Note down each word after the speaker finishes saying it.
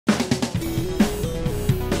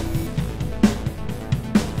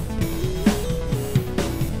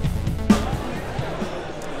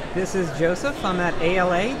this is Joseph. I'm at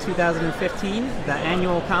ALA 2015, the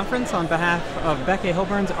annual conference on behalf of Becca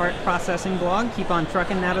Hilburn's art processing blog, Keep On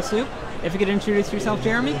Truckin' Now to Soup. If you could introduce yourself,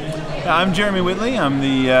 Jeremy. I'm Jeremy Whitley. I'm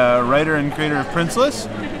the writer and creator of Princeless,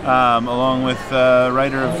 along with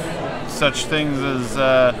writer of such things as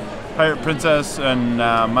Pirate Princess and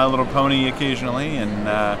My Little Pony occasionally, and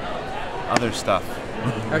other stuff.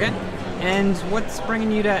 Okay. And what's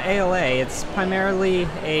bringing you to ALA? It's primarily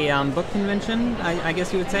a book convention, I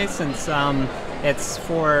guess you would say, since it's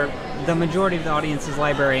for the majority of the audience is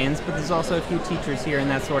librarians, but there's also a few teachers here and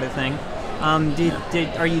that sort of thing. Are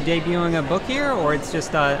you debuting a book here, or it's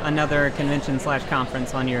just another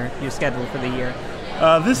convention/conference on your schedule for the year?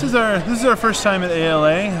 This is our first time at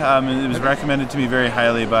ALA. It was recommended to me very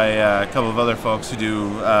highly by a couple of other folks who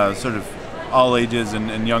do sort of all ages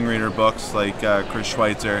and young reader books, like Chris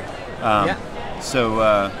Schweitzer.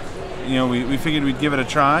 So we figured we'd give it a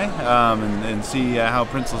try and see how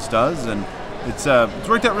Princeless does, and it's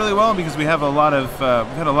worked out really well because we have we've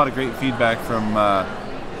had a lot of great feedback from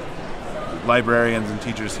librarians and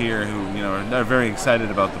teachers here who are very excited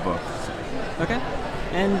about the book. Okay.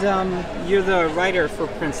 And you're the writer for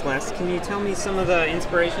Princeless. Can you tell me some of the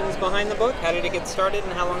inspirations behind the book? How did it get started,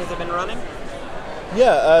 and how long has it been running?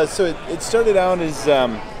 Yeah, so it started out as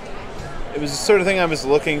it was the sort of thing I was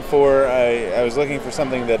looking for. I was looking for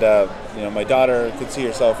something that my daughter could see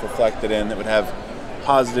herself reflected in, that would have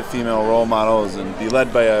positive female role models and be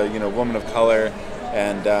led by a woman of color,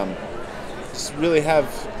 and just really have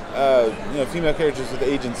female characters with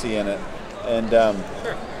agency in it. And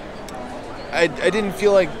Sure. I didn't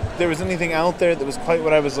feel like there was anything out there that was quite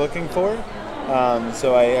what I was looking for.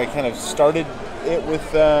 So I kind of started it with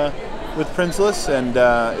Princeless, and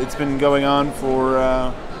it's been going on for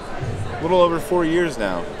a little over 4 years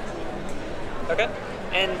now. Okay.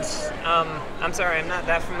 And I'm sorry, I'm not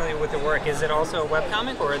that familiar with the work. Is it also a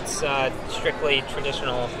webcomic, or it's strictly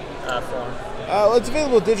traditional form? Well, it's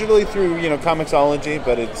available digitally through Comixology,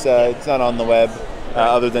 but it's not on the web.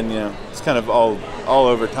 Other than it's kind of all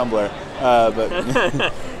over Tumblr. But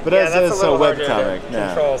but yeah, that's it's a a little webcomic harder to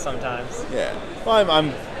control sometimes. Yeah. Well,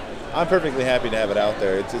 I'm perfectly happy to have it out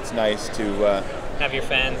there. It's nice to have your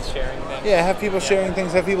fans sharing things. Yeah, have people sharing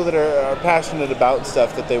things. Have people that are passionate about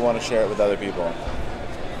stuff that they want to share it with other people.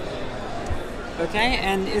 Okay,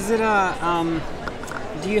 and is it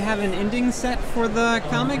do you have an ending set for the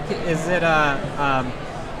comic? Is it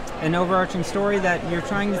an overarching story that you're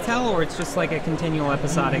trying to tell, or it's just like a continual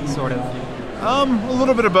episodic sort of? A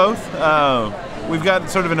little bit of both. We've got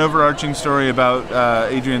sort of an overarching story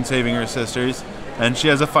about Adrian saving her sisters, and she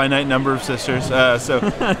has a finite number of sisters. So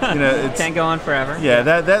it can't go on forever. Yeah,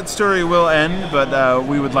 that story will end, but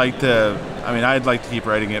we would like to. I'd like to keep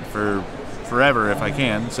writing it for forever if I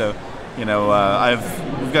can. So. We've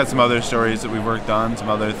got some other stories that we've worked on, some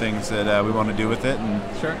other things that we want to do with it, and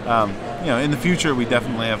sure. In the future we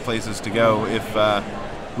definitely have places to go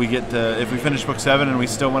if we finish book 7 and we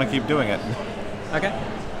still want to keep doing it. Okay.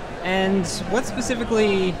 And what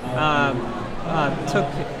specifically took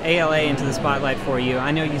ALA into the spotlight for you?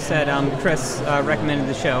 I know you said Chris recommended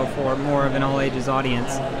the show for more of an all ages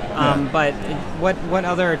audience, but what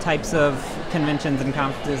other types of conventions and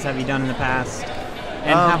conferences have you done in the past?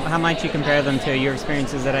 And how might you compare them to your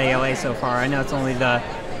experiences at ALA so far? I know it's only the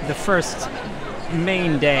first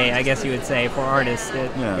main day, I guess you would say, for artists.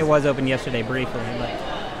 It was open yesterday briefly. But.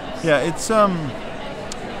 Yeah, it's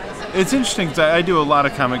interesting because I do a lot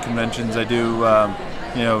of comic conventions. I do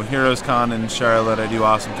Heroes Con in Charlotte. I do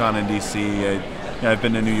Awesome Con in DC. I've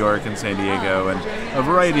been to New York and San Diego and a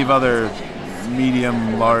variety of other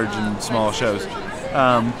medium, large, and small shows.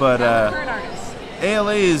 But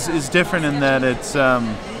ALA is different in that it's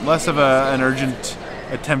less of an urgent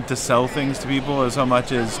attempt to sell things to people as so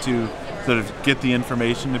much as to sort of get the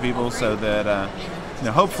information to people, so that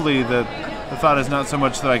hopefully the thought is not so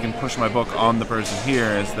much that I can push my book on the person here,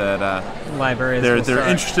 as that libraries they're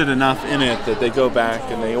interested enough in it that they go back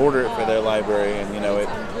and they order it for their library, and it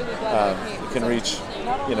can reach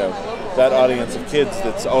that audience of kids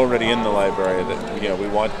that's already in the library that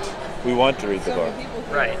we want to read the book.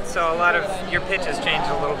 Right, so a lot of your pitch has changed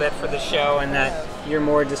a little bit for the show, and that you're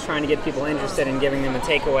more just trying to get people interested in giving them a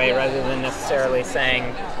takeaway rather than necessarily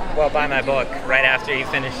saying, well, buy my book right after you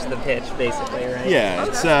finish the pitch, basically, right? Yeah,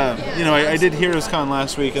 it's, I did Heroes Con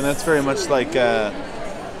last week, and that's very much like,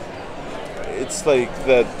 it's like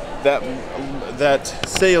that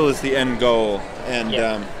sale is the end goal, and,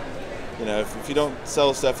 if you don't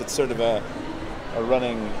sell stuff, it's sort of a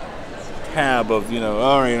running tab of,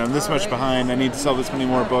 all right, I'm this much behind, I need to sell this many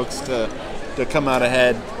more books to to come out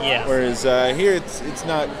ahead. Yeah. Whereas here it's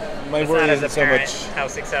not. My It's worry not as isn't so apparent much how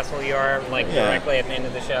successful you are, like directly at the end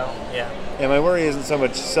of the show. Yeah. Yeah, my worry isn't so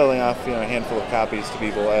much selling off a handful of copies to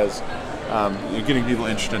people as getting people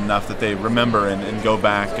interested enough that they remember and go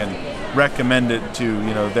back and recommend it to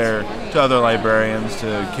to other librarians,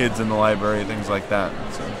 to kids in the library, things like that.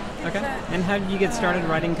 So. Okay. And how did you get started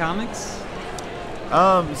writing comics?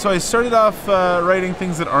 So I started off writing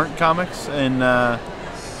things that aren't comics, and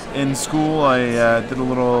in school I did a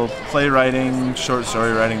little playwriting, short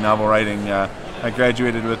story writing, novel writing. I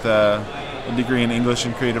graduated with a degree in English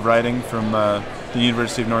and creative writing from the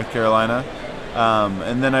University of North Carolina.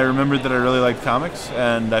 And then I remembered that I really liked comics,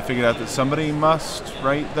 and I figured out that somebody must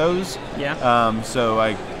write those. Yeah. So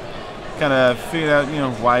I kind of figured out,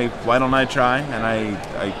 why don't I try? And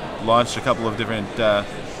I launched a couple of different,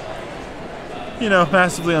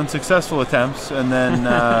 massively unsuccessful attempts, and then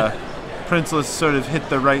Princeless sort of hit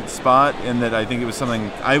the right spot in that I think it was something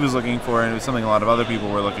I was looking for, and it was something a lot of other people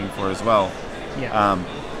were looking for as well. Yeah.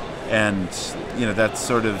 And that's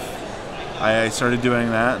sort of, I started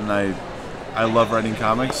doing that, and I love writing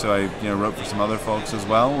comics, so I wrote for some other folks as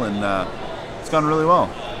well, and it's gone really well.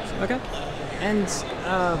 Okay. And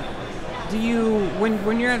do you,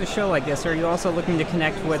 when you're at a show like this, are you also looking to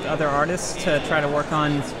connect with other artists to try to work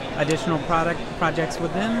on additional projects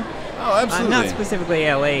with them? Oh, absolutely. Not specifically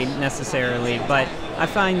LA necessarily, but I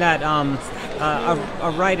find that a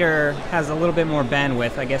writer has a little bit more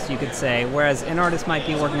bandwidth, I guess you could say, whereas an artist might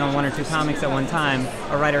be working on 1 or 2 comics at one time,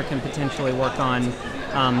 a writer can potentially work on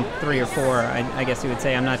 3 or 4, I guess you would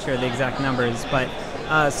say. I'm not sure the exact numbers, but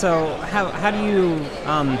so how do you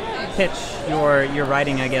pitch your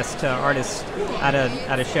writing, I guess, to artists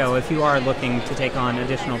at a show if you are looking to take on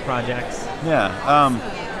additional projects? Yeah.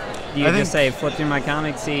 Do you just say, flip through my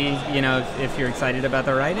comics, see, if you're excited about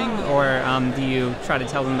the writing, or do you try to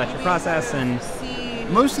tell them about your process? And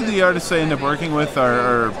most of the artists I end up working with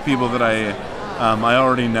are people that I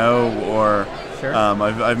already know, or sure.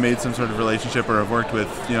 I've made some sort of relationship, or have worked with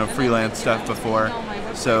freelance stuff before.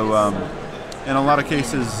 So in a lot of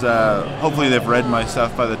cases, hopefully they've read my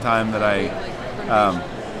stuff by the time that I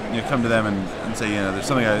come to them and say, there's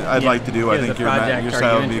something I'd like to do. I think your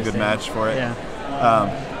style would be a good match for it. Yeah.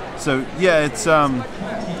 So yeah, it's a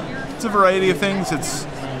variety of things.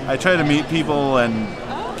 I try to meet people and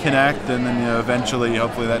connect, and then eventually,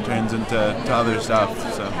 hopefully, that turns into other stuff.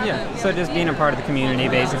 So yeah, so just being a part of the community,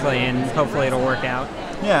 basically, and hopefully it'll work out.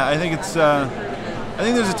 Yeah, I think it's. I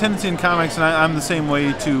think there's a tendency in comics, and I'm the same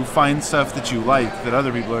way, to find stuff that you like that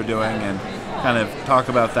other people are doing, and kind of talk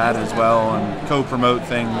about that as well, and co-promote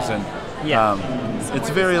things, and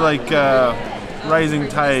it's very like. Rising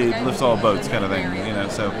tide lifts all boats, kind of thing,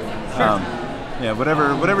 So, sure.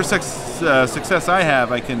 Whatever success I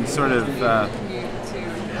have, I can sort of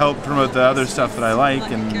help promote the other stuff that I like,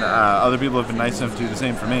 and other people have been nice enough to do the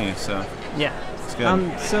same for me. So, yeah, it's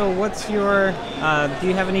good. So, what's your? Do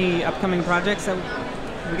you have any upcoming projects that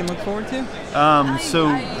we can look forward to? So,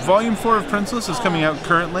 Volume 4 of Princeless is coming out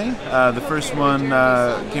currently. The first one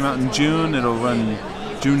came out in June. It'll run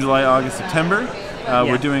June, July, August, September.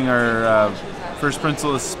 We're doing our first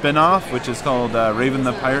Princeless spin-off, which is called Raven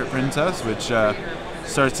the Pirate Princess, which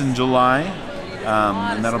starts in July,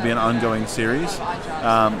 and that'll be an ongoing series.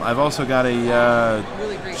 I've also got a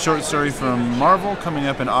short story from Marvel coming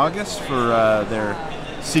up in August for their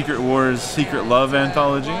Secret Wars, Secret Love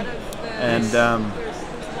anthology. And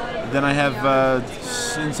then I have,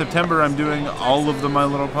 in September, I'm doing all of the My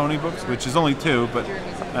Little Pony books, which is only 2, but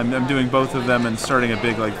I'm doing both of them and starting a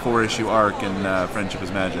big 4-issue arc in Friendship is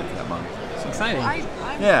Magic that month. Exciting.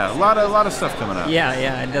 Yeah, a lot of stuff coming up.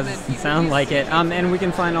 Yeah, it does sound like it. And we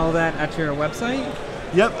can find all that at your website?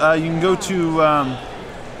 Yep, you can go to,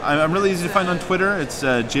 I'm really easy to find on Twitter. It's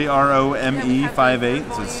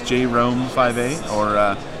JROME58, so it's JROME58, or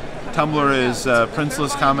Tumblr is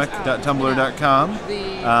princelesscomic.tumblr.com,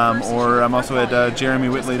 or I'm also at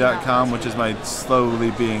jeremywhittley.com, which is my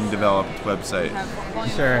slowly being developed website.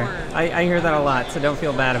 Sure. I hear that a lot, so don't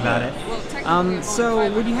feel bad about it.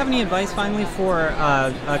 So would you have any advice finally for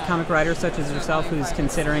a comic writer such as yourself who's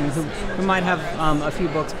considering, who might have a few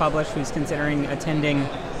books published, who's considering attending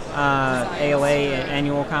ALA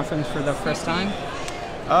annual conference for the first time?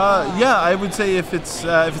 Yeah, I would say if it's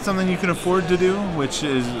something you can afford to do, which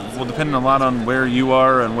will depend a lot on where you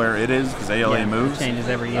are and where it is, because ALA moves. It changes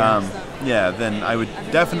every year. Then I would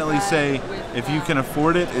definitely say if you can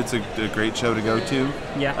afford it, it's a great show to go to.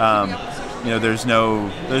 Yeah. There's no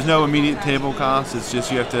immediate table cost. It's just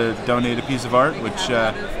you have to donate a piece of art, which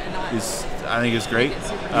I think is great.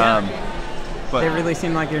 Yeah. But they really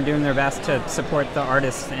seem like they're doing their best to support the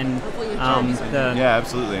artists and Yeah,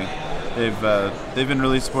 absolutely. they've been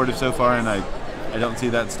really supportive so far, and I don't see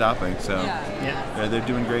that stopping. So yeah, they're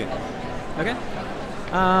doing great. Okay.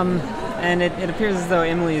 And it appears as though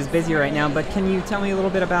Emily is busy right now, but can you tell me a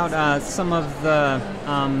little bit about some of the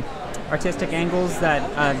artistic angles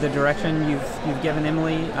that the direction you've given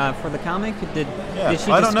Emily for the comic? Did she I just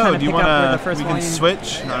don't know. kind of Do you pick up where want the first we can volume?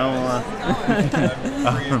 switch?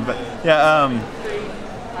 But yeah,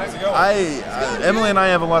 Emily and I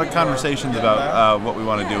have a lot of conversations about what we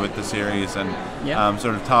want to do with the series, and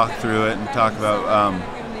sort of talk through it and talk about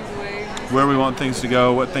where we want things to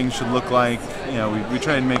go, what things should look like. We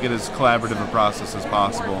try and make it as collaborative a process as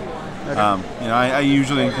possible. Okay. I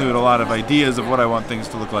usually include a lot of ideas of what I want things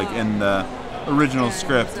to look like in the original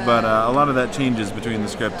script, but a lot of that changes between the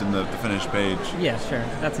script and the finished page. Yeah, sure.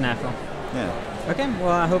 That's natural. Yeah. Okay, well,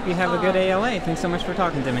 I hope you have a good ALA. Thanks so much for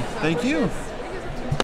talking to me. Thank you.